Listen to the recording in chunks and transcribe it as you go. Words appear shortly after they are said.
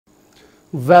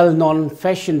Well-known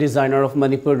fashion designer of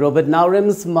Manipur, Robert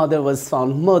Naorem's mother was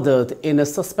found murdered in a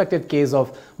suspected case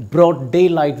of broad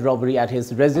daylight robbery at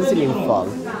his residence in Imphal.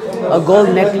 A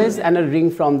gold necklace and a ring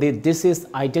from the deceased,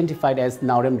 identified as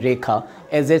Naorem Rekha,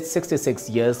 aged 66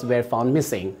 years, were found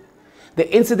missing. The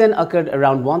incident occurred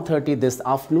around 1:30 this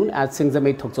afternoon at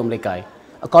Chingnabana.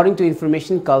 According to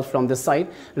information culled from the site,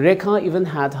 Rekha even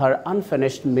had her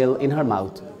unfinished meal in her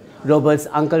mouth. Robert's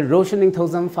uncle Roshan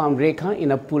Ningthoujam found Rekha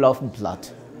in a pool of blood.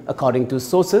 According to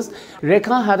sources,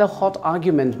 Rekha had a hot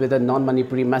argument with a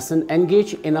non-Manipuri mason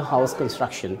engaged in a house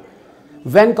construction.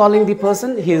 When calling the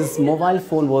person, his mobile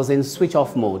phone was in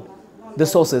switch-off mode. The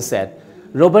sources said,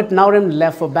 Robert Naorem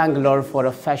left for Bangalore for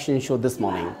a fashion show this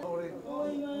morning.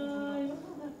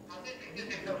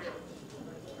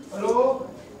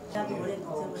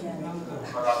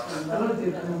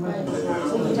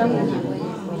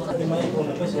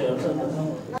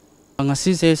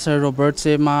 Ngasi se Sir Robert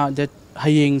se ma det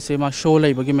haying se ma show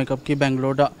lai bagi makeup ki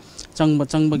Bangalore da chang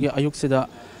bagi ayuk se da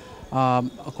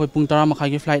akoi pung 10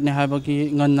 makhai gi flight ne ha bagi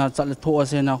ngan na chat tho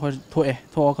ase na khoi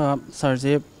tho ka sir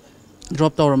je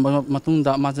drop tawra matung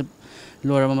da ma je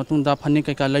loiraba matung da phani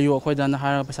kai ka layu akhoi da na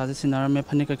ha paisa se sinar me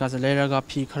phani kai ka je leiraga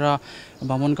phi khara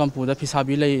bamon kampu da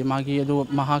phisabi lai magi adu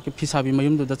maha ki phisabi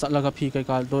mayum du da chatlaga phi kai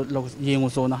ka do yengu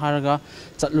so na haraga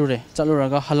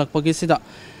chatluraga halakpagi sida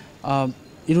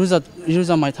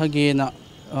iruza maithage na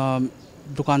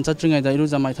dukan chatringai da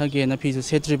iruza maithage na phi su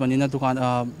setri bani na dukan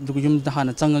yum da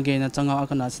hana changage na changa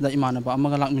akana sida imanaba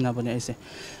amaga lakmina bani aise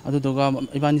adu doga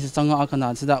ibani se changa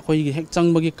akana sida khoi gi hek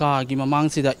changbagi ka gi mamang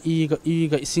sida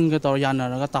ga isinga tor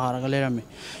yanaraga taraga lerame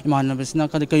imanaba sina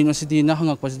ka kaino sidi na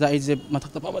hangak pasida aije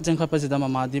mathakta pa chengkha pasida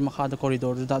mamadi makhada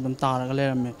corridor da dum taraga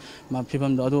lerame ma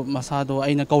phibam do adu masado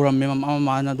aina kauramme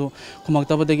mama na do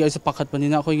khumakta badagi aise pakhat bani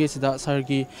na khoi gi sida sar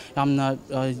gi yamna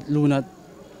luna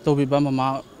Tobiba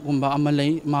mama gumba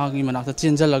amalei magi manakta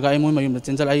chenjalaga ai moi mayum da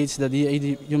chenjal ai sidadi ai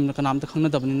yum na kanam ta khangna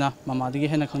dabnina mama digi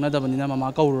hena khangna dabnina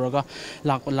mama kaururaga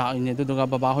lak ine duga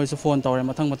baba hoi su phone tawre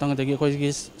mathang dagi khoi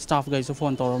gi staff gai su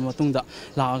phone tawra matung da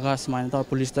laaga smaina tar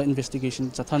police da investigation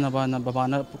chathanaba na baba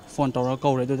na phone tawra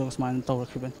kaure duga smaina tawra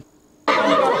khiben